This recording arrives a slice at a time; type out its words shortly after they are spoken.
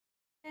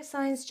Air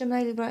signs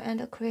Gemini, Libra,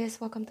 and Aquarius,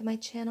 welcome to my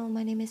channel.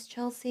 My name is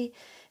Chelsea.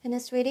 In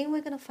this reading,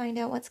 we're going to find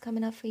out what's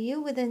coming up for you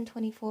within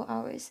 24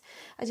 hours.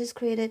 I just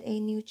created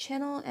a new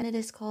channel and it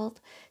is called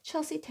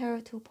Chelsea Tarot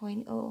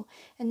 2.0.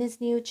 And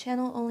this new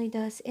channel only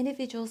does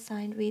individual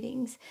sign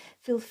readings.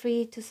 Feel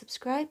free to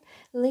subscribe.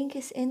 Link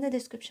is in the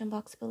description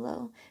box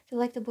below. If you'd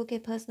like to book a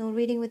personal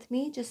reading with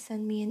me, just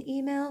send me an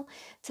email.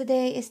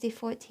 Today is the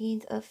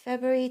 14th of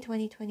February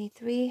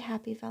 2023.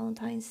 Happy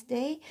Valentine's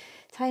Day.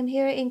 Time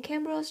here in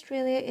Canberra,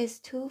 Australia is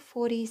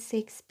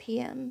 2:46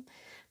 p.m.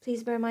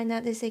 Please bear in mind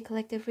that this is a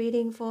collective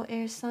reading for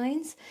air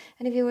signs,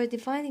 and if you were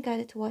divinely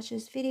guided to watch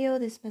this video,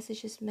 this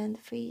message is meant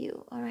for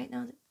you. Alright,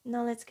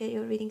 now let's get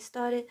your reading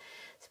started.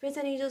 Spirits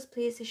and angels,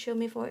 please show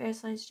me for air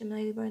signs,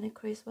 Gemini, Libra, and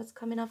Aquarius what's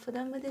coming up for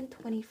them within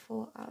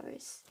 24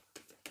 hours.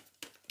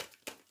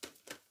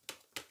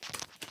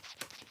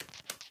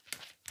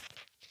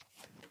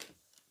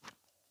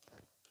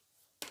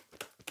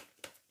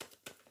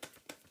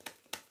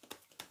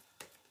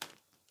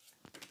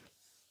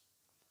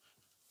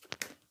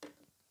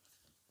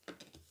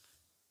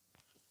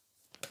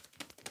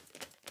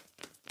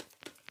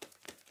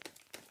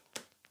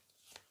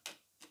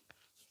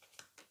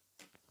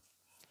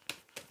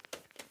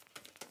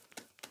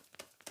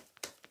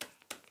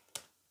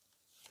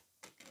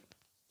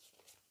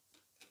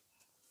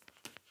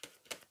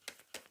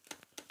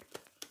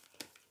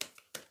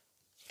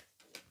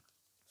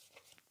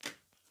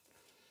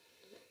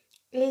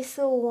 Ace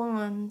of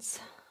Wands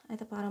at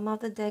the bottom of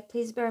the deck.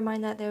 Please bear in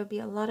mind that there will be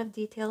a lot of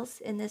details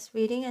in this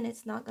reading and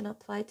it's not going to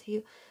apply to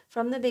you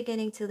from the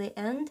beginning to the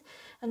end.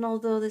 And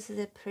although this is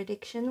a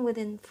prediction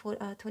within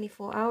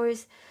 24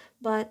 hours,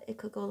 but it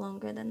could go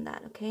longer than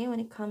that, okay? When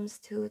it comes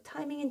to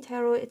timing in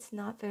tarot, it's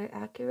not very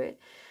accurate.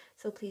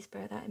 So please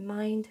bear that in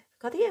mind.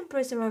 We've got the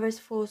Empress in reverse,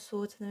 Four of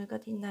Swords, and then we've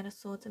got the Knight of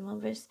Swords in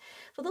reverse.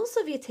 For those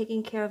of you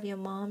taking care of your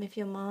mom, if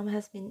your mom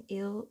has been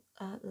ill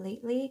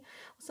lately,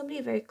 or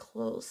somebody very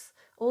close,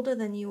 older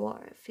than you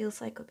are, it feels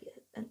like it could be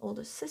an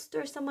older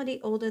sister, somebody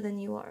older than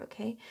you are,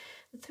 okay?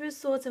 The Three of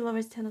Swords in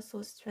reverse, Ten of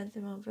Swords, Strength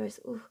in reverse.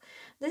 Ooh,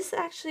 this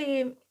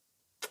actually,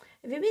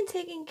 if you've been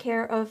taking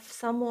care of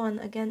someone,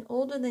 again,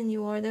 older than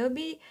you are, there will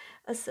be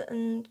a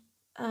certain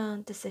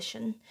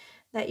decision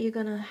that you're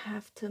gonna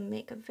have to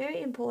make, a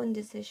very important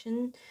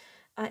decision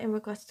in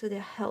regards to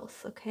their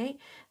health, okay?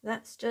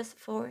 That's just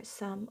for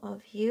some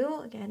of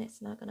you. Again,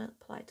 it's not gonna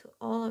apply to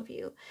all of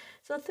you.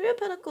 So Three of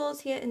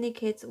Pentacles here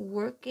indicates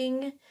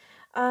working.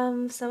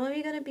 Some of you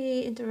are gonna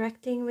be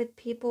interacting with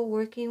people,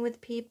 working with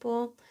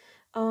people,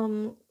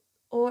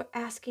 or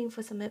asking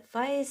for some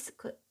advice.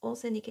 Could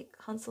also indicate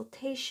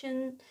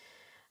consultation.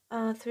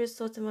 Three of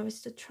Swords and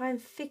Reverse to try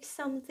and fix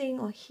something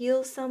or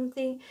heal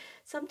something.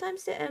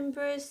 Sometimes the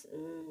Empress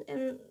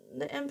and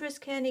the Empress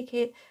can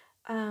indicate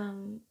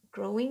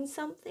growing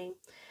something.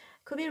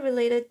 Could be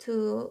related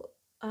to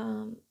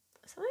some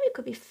of it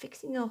could be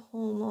fixing your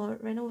home or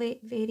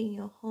renovating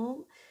your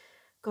home.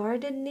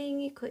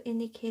 Gardening, it could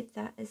indicate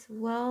that as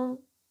well.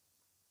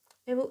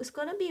 It's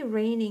gonna be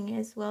raining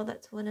as well.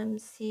 That's what I'm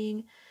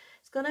seeing.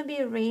 It's gonna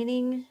be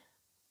raining.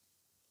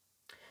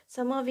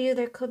 Some of you,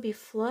 there could be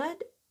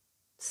flood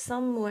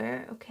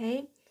somewhere,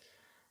 okay?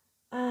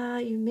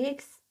 You may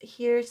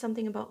hear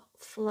something about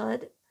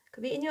flood.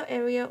 Could be in your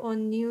area or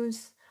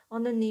news,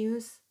 on the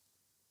news.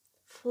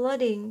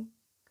 Flooding.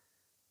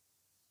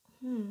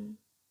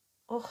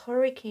 Or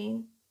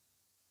hurricane.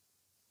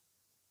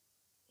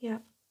 Yeah,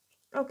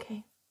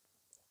 okay.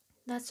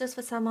 That's just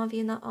for some of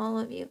you, not all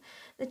of you.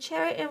 The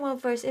Chariot in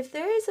reverse. If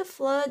there is a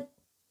flood,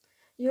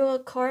 your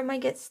car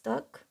might get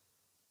stuck.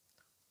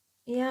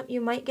 Yeah,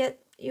 you might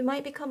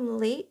become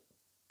late.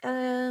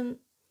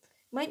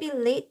 Might be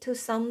late to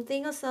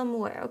something or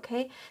somewhere,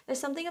 okay? There's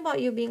something about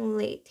you being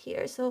late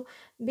here, so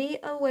be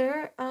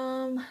aware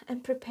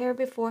and prepare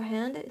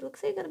beforehand. It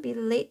looks like you're gonna be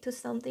late to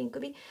something.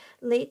 Could be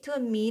late to a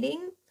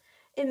meeting.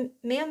 It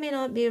may or may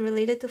not be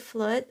related to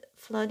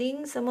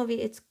flooding. Some of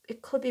it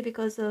could be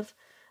because of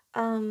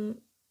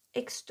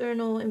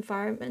external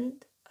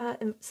environment,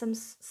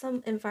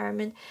 some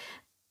environment.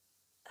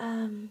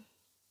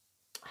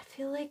 I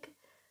feel like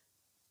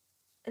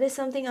it is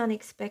something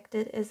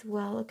unexpected as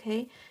well,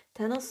 okay?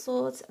 Ten of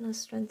Swords and a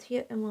Strength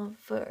here in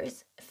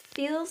reverse. It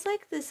feels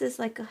like this is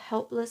like a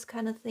helpless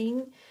kind of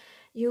thing.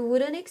 You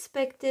wouldn't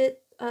expect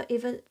it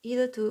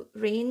either to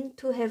rain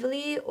too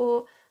heavily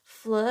or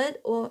flood,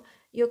 or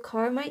your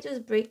car might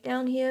just break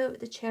down here with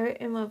the Chariot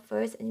in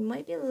reverse and you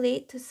might be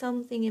late to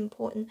something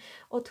important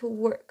or to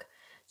work.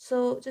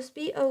 So just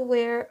be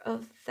aware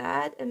of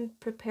that and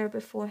prepare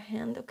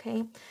beforehand,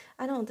 okay?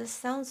 I know this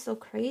sounds so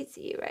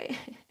crazy, right?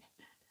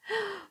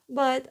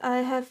 But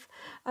I've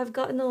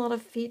gotten a lot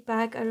of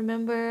feedback. I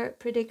remember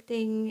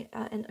predicting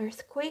an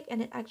earthquake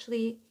and it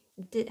actually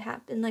did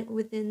happen like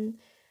within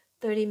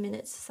 30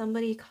 minutes.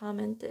 Somebody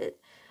commented.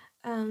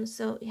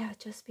 So yeah,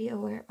 just be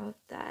aware of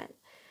that,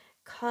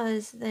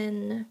 cause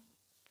then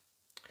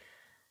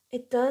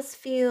it does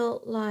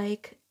feel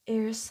like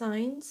air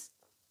signs.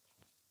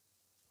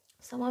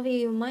 Some of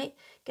you might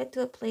get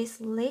to a place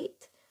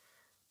late,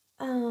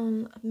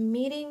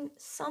 meeting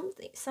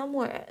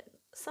somewhere.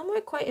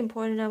 somewhere quite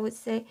important, I would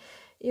say.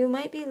 You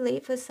might be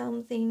late for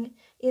something,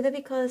 either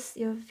because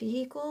your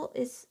vehicle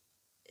is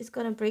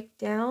gonna break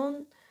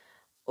down,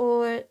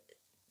 or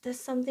there's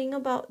something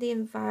about the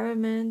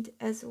environment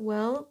as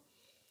well.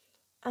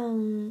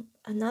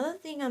 Another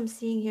thing I'm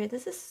seeing here,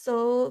 this is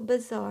so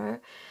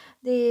bizarre,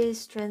 the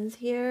strength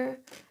here.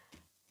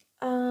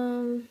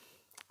 For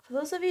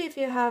those of you, if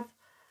you have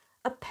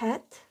a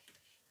pet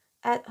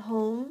at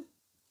home,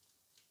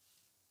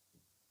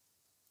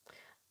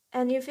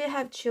 and if you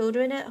have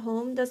children at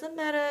home, doesn't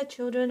matter,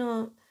 children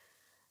or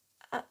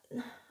uh,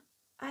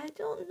 I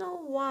don't know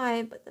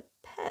why, but the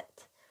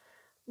pet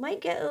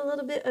might get a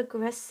little bit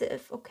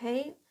aggressive,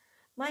 okay?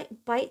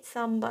 Might bite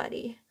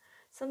somebody.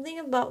 Something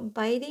about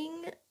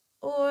biting,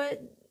 or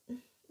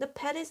the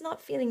pet is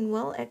not feeling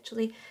well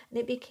actually, and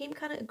it became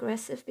kind of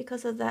aggressive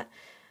because of that.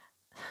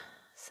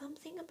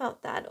 Something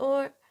about that,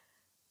 or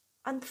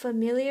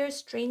unfamiliar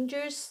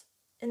strangers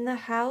in the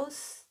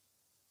house,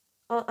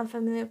 or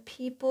unfamiliar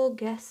people,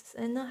 guests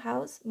in the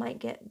house might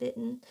get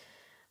bitten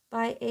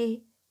by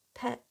a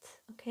pet,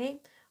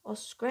 okay? Or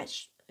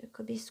scratched. It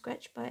could be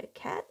scratched by a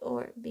cat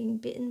or being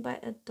bitten by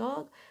a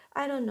dog.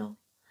 I don't know.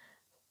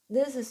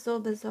 This is so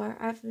bizarre.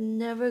 I've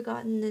never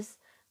gotten this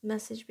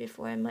message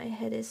before, and my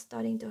head is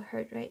starting to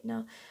hurt right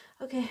now.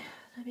 Okay,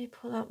 let me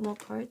pull out more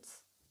cards.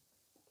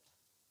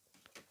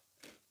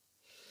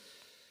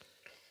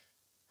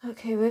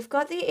 Okay, we've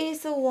got the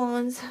Ace of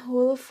Wands,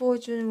 Wheel of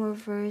Fortune in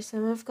reverse,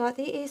 and we've got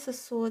the Ace of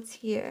Swords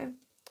here.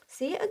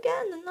 See,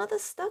 again, another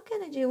stuck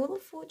energy, Wheel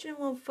of Fortune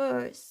in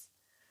reverse.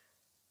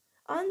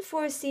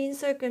 Unforeseen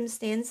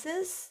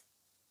circumstances.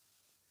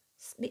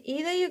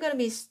 Either you're going to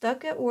be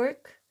stuck at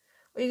work,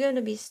 or you're going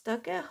to be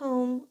stuck at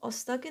home, or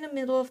stuck in the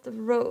middle of the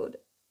road.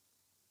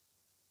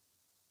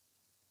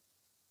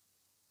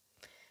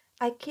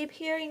 I keep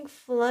hearing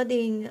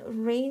flooding,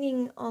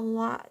 raining a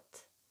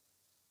lot.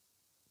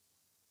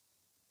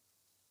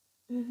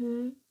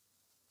 And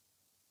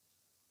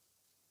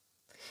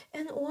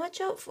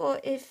watch out for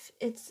if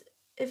it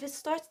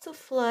starts to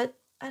flood.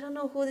 I don't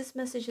know who this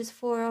message is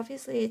for.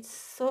 Obviously, it's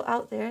so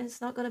out there.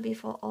 It's not going to be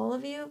for all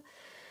of you.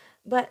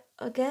 But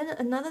again,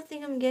 another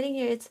thing I'm getting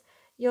here, it's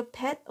your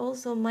pet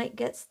also might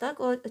get stuck,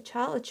 or a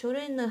child or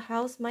children in the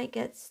house might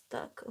get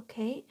stuck,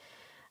 okay?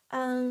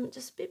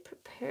 Just be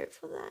prepared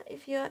for that.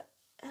 If you're at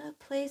a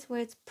place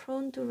where it's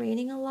prone to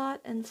raining a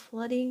lot and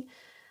flooding,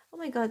 oh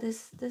my god,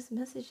 this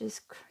message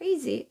is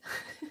crazy.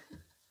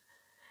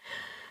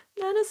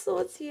 Nine of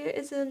Swords here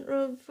is in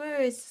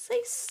reverse. It's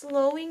like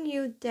slowing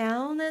you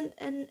down, and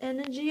an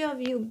energy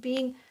of you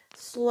being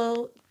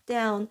slowed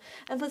down.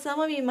 And for some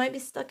of you, you might be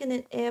stuck in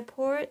an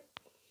airport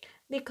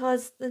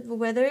because the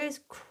weather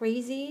is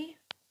crazy.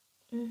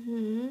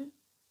 You're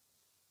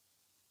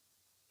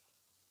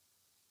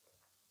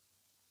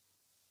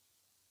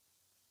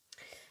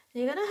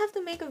gonna have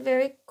to make a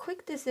very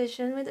quick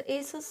decision with the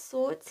Ace of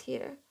Swords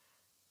here.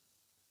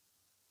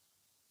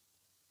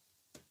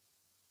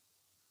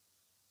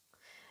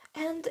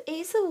 And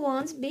Ace of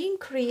Wands, being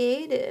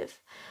creative.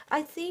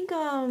 I think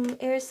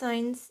air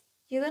signs,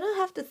 you're gonna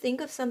have to think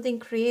of something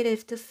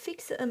creative to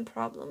fix certain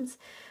problems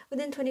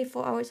within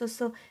 24 hours or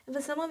so. And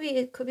for some of you,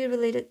 it could be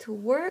related to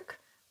work,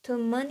 to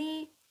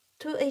money,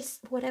 to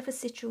whatever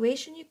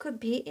situation you could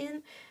be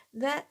in.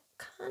 That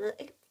kind of,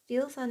 it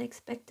feels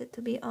unexpected,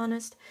 to be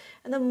honest.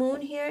 And the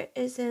moon here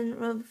is in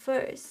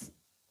reverse.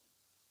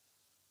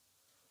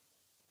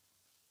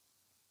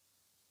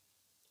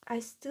 I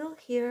still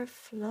hear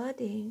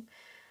flooding.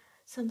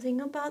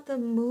 Something about the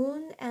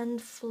moon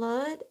and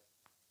flood.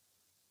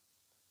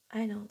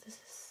 I know, this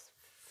is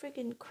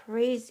freaking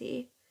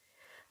crazy.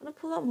 I'm gonna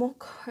pull out more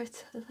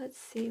cards. Let's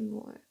see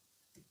more.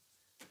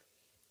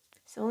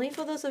 It's only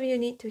for those of you who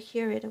need to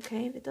hear it,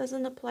 okay? If it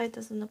doesn't apply, it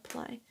doesn't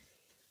apply.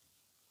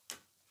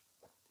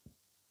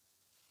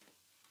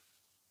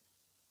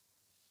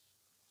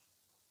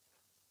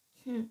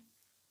 You're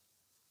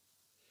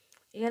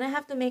gonna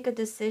have to make a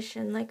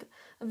decision, like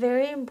a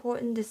very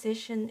important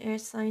decision, air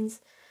signs.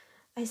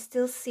 I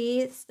still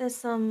see there's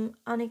some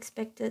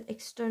unexpected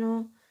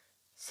external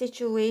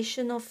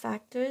situational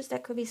factors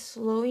that could be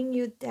slowing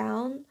you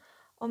down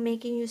or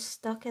making you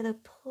stuck at a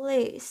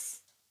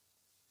place.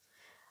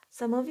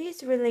 Some of it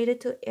is related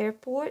to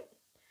airport,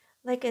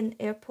 like an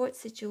airport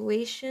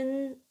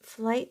situation,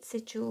 flight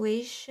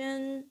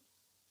situation.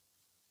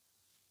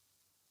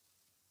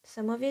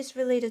 Some of it is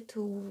related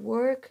to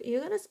work.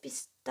 You're gonna be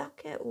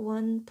stuck at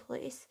one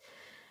place.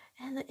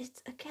 And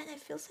it's, again, it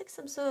feels like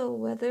some sort of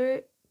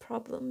weather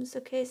problems,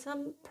 okay?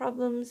 Some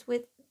problems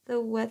with the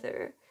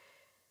weather.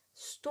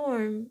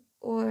 Storm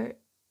or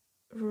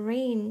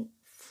rain,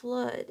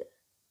 flood.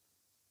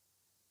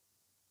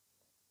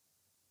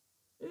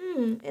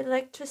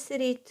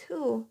 Electricity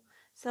too.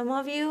 Some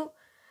of you,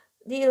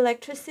 the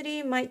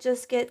electricity might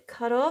just get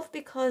cut off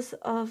because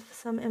of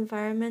some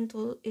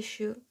environmental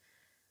issue.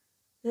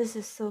 This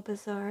is so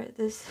bizarre.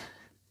 This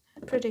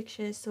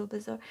prediction is so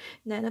bizarre.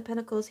 Nine of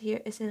Pentacles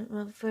here is in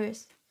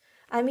reverse.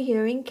 I'm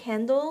hearing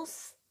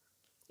candles.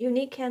 You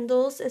need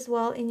candles as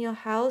well in your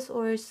house,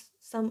 or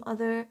some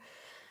other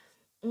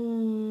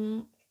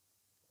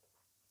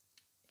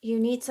you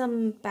need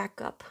some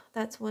backup.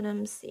 That's what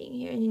I'm seeing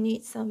here. You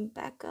need some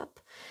backup,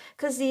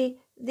 because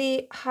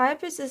the high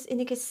priestess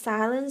indicates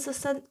silence or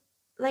some,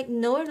 like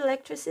no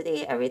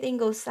electricity. Everything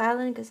goes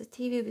silent because the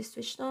TV will be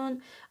switched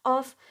on,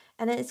 off,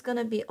 and then it's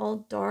gonna be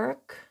all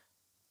dark.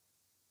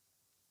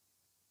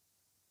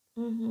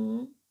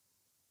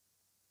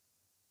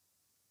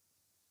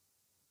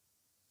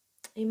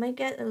 You might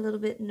get a little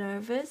bit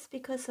nervous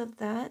because of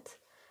that.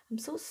 I'm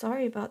so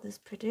sorry about this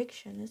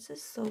prediction. It's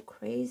just so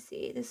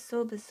crazy. It's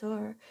so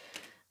bizarre.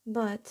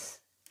 But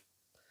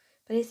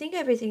I think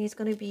everything is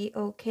gonna be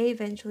okay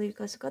eventually,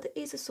 because you got the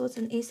Ace of Swords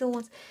and Ace of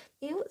Wands.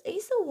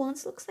 Ace of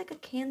Wands looks like a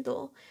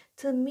candle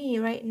to me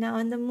right now,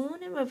 and the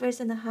Moon in reverse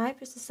and the High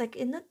Priestess is like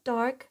in the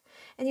dark,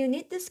 and you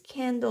need this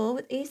candle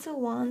with Ace of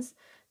Wands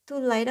to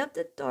light up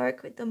the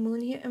dark with the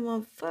Moon here in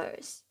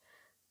reverse.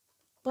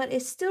 But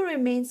it still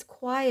remains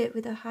quiet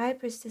with the High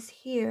Priestess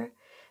here,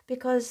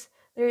 because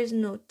there is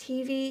no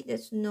TV,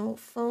 there's no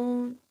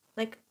phone,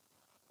 like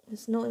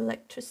there's no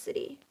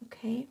electricity,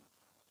 okay?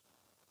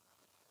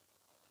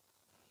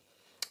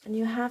 And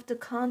you have to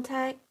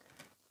contact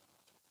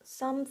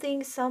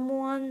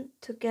someone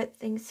to get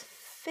things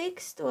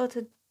fixed, or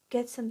to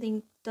get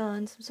something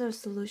done, some sort of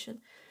solution.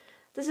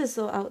 This is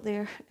so out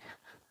there.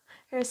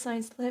 Air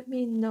signs, let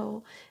me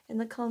know in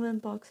the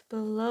comment box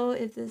below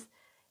if this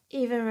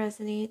even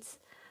resonates,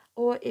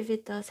 or if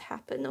it does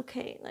happen.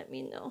 Okay, let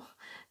me know.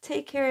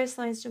 Take care,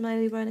 signs, Gemini,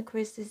 Libra, and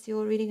Aquarius. This is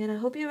your reading, and I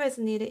hope you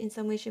resonated in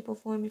some way, shape, or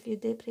form. If you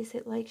did, please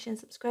hit like, share, and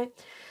subscribe.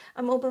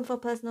 I'm open for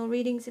personal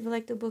readings. If you'd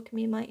like to book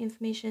me, my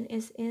information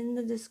is in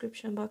the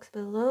description box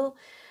below.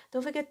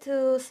 Don't forget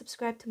to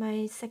subscribe to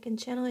my second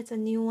channel. It's a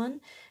new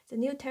one. It's a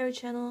new tarot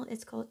channel.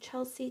 It's called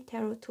Chelsea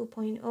Tarot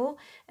 2.0,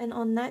 and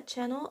on that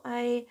channel,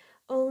 I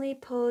only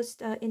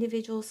post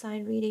individual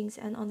sign readings,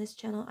 and on this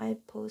channel I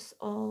post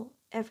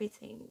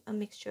everything, a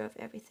mixture of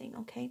everything.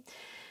 Okay,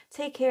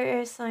 take care,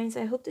 air signs.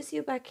 I hope to see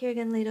you back here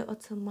again later or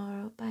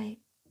tomorrow. Bye.